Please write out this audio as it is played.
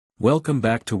Welcome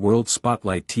back to World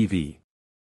Spotlight TV.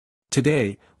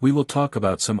 Today, we will talk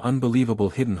about some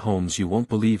unbelievable hidden homes you won't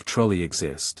believe truly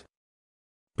exist.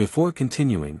 Before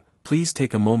continuing, please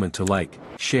take a moment to like,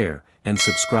 share, and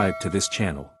subscribe to this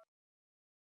channel.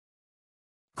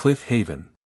 Cliff Haven.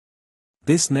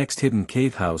 This next hidden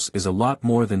cave house is a lot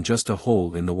more than just a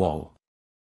hole in the wall.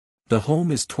 The home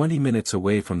is 20 minutes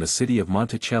away from the city of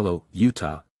Monticello,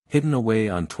 Utah, hidden away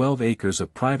on 12 acres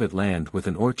of private land with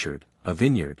an orchard, a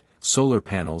vineyard, solar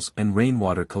panels and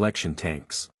rainwater collection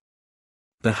tanks.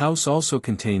 The house also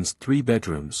contains 3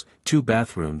 bedrooms, 2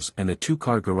 bathrooms and a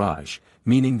 2-car garage,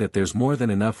 meaning that there's more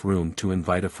than enough room to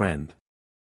invite a friend.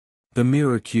 The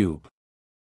Mirror Cube.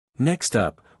 Next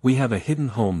up, we have a hidden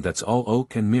home that's all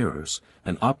oak and mirrors,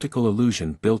 an optical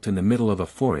illusion built in the middle of a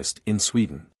forest in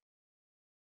Sweden.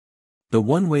 The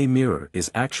one-way mirror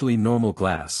is actually normal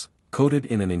glass, coated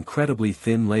in an incredibly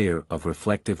thin layer of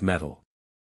reflective metal.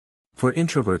 For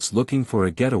introverts looking for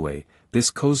a getaway,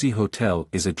 this cozy hotel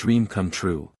is a dream come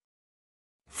true.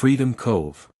 Freedom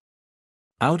Cove.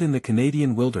 Out in the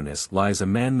Canadian wilderness lies a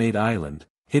man-made island,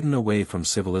 hidden away from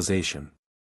civilization.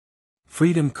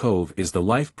 Freedom Cove is the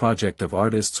life project of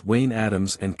artists Wayne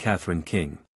Adams and Catherine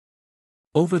King.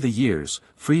 Over the years,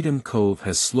 Freedom Cove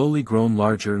has slowly grown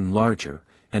larger and larger,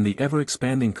 and the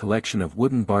ever-expanding collection of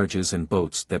wooden barges and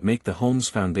boats that make the home's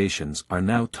foundations are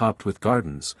now topped with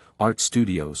gardens, art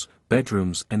studios,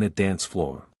 bedrooms and a dance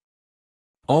floor.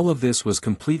 All of this was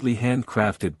completely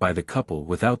handcrafted by the couple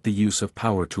without the use of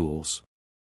power tools.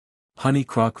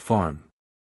 Honeycrock Farm.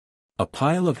 A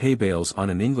pile of hay bales on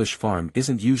an English farm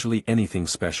isn't usually anything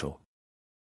special.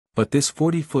 But this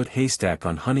 40-foot haystack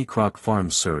on Honeycrock Farm,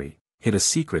 Surrey, hid a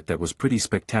secret that was pretty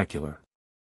spectacular.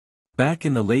 Back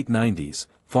in the late 90s,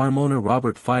 farm owner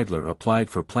Robert Fiedler applied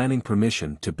for planning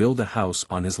permission to build a house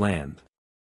on his land.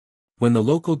 When the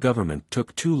local government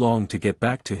took too long to get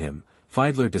back to him,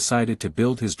 Fiedler decided to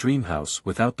build his dream house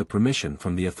without the permission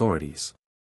from the authorities.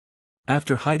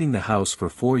 After hiding the house for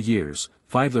 4 years,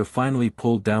 Fiedler finally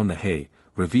pulled down the hay,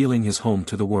 revealing his home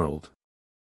to the world.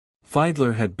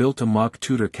 Fiedler had built a mock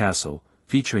Tudor castle,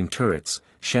 featuring turrets,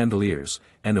 chandeliers,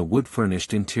 and a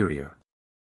wood-furnished interior.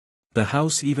 The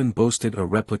house even boasted a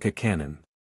replica cannon.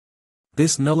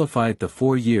 This nullified the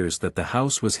 4 years that the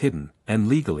house was hidden, and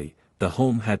legally, the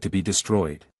home had to be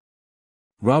destroyed.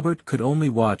 Robert could only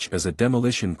watch as a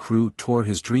demolition crew tore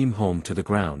his dream home to the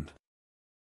ground.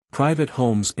 Private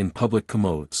homes in public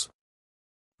commodes.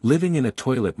 Living in a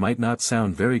toilet might not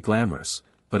sound very glamorous,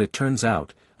 but it turns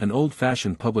out, an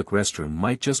old-fashioned public restroom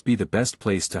might just be the best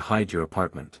place to hide your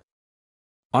apartment.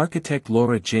 Architect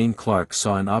Laura Jane Clark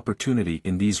saw an opportunity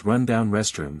in these rundown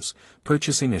restrooms,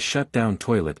 purchasing a shut-down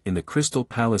toilet in the Crystal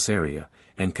Palace area,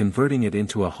 and converting it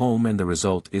into a home, and the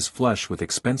result is flush with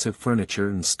expensive furniture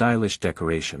and stylish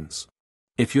decorations.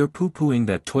 If you're poo-pooing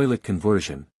that toilet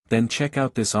conversion, then check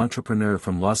out this entrepreneur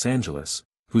from Los Angeles,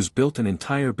 who's built an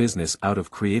entire business out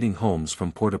of creating homes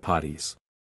from porta-potties.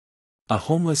 A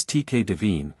homeless TK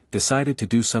Devine decided to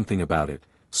do something about it,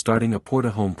 starting a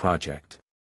porta-home project.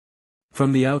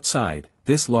 From the outside,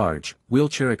 this large,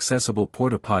 wheelchair-accessible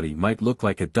porta-potty might look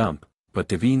like a dump, but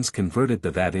Devine's converted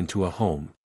that into a home.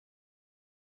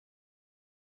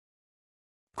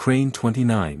 Crane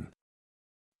 29.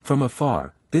 From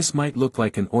afar, this might look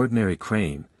like an ordinary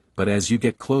crane, but as you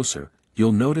get closer,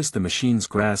 you'll notice the machine's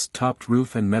grass-topped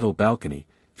roof and metal balcony,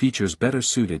 features better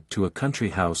suited to a country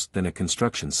house than a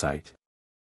construction site.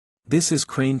 This is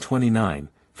Crane 29,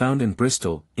 found in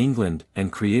Bristol, England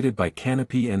and created by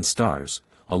Canopy and Stars,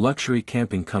 a luxury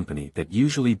camping company that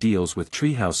usually deals with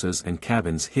treehouses and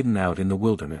cabins hidden out in the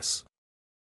wilderness.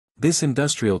 This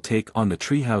industrial take on the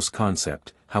treehouse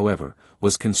concept, however,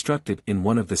 was constructed in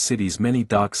one of the city's many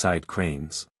dockside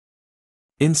cranes.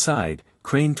 Inside,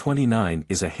 Crane 29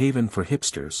 is a haven for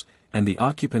hipsters, and the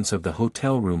occupants of the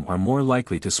hotel room are more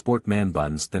likely to sport man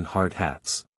buns than hard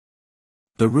hats.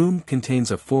 The room contains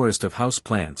a forest of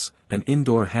houseplants, an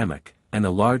indoor hammock, and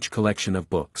a large collection of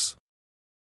books.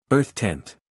 Earth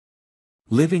Tent.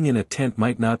 Living in a tent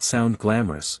might not sound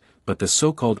glamorous, but the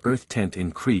so-called earth tent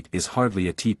in Crete is hardly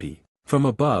a teepee. From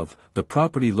above, the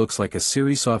property looks like a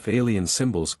series of alien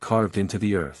symbols carved into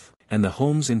the earth, and the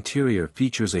home's interior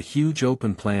features a huge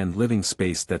open-plan living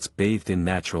space that's bathed in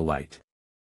natural light.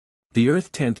 The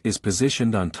earth tent is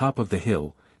positioned on top of the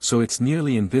hill, so it's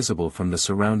nearly invisible from the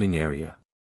surrounding area.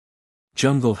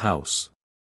 Jungle House.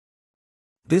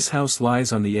 This house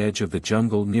lies on the edge of the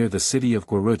jungle near the city of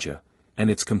Guarujá, and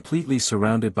it's completely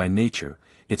surrounded by nature,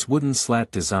 its wooden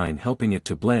slat design helping it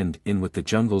to blend in with the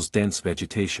jungle's dense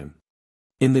vegetation.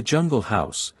 In the jungle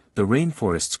house, the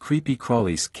rainforest's creepy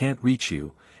crawlies can't reach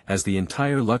you, as the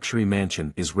entire luxury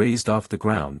mansion is raised off the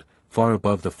ground, far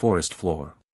above the forest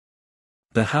floor.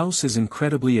 The house is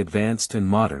incredibly advanced and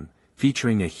modern,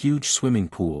 featuring a huge swimming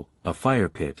pool, a fire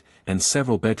pit, and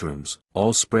several bedrooms,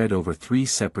 all spread over 3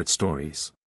 separate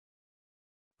stories.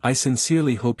 I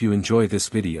sincerely hope you enjoy this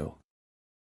video.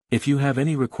 If you have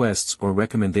any requests or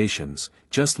recommendations,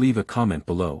 just leave a comment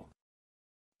below.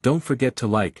 Don't forget to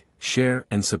like, share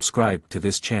and subscribe to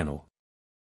this channel.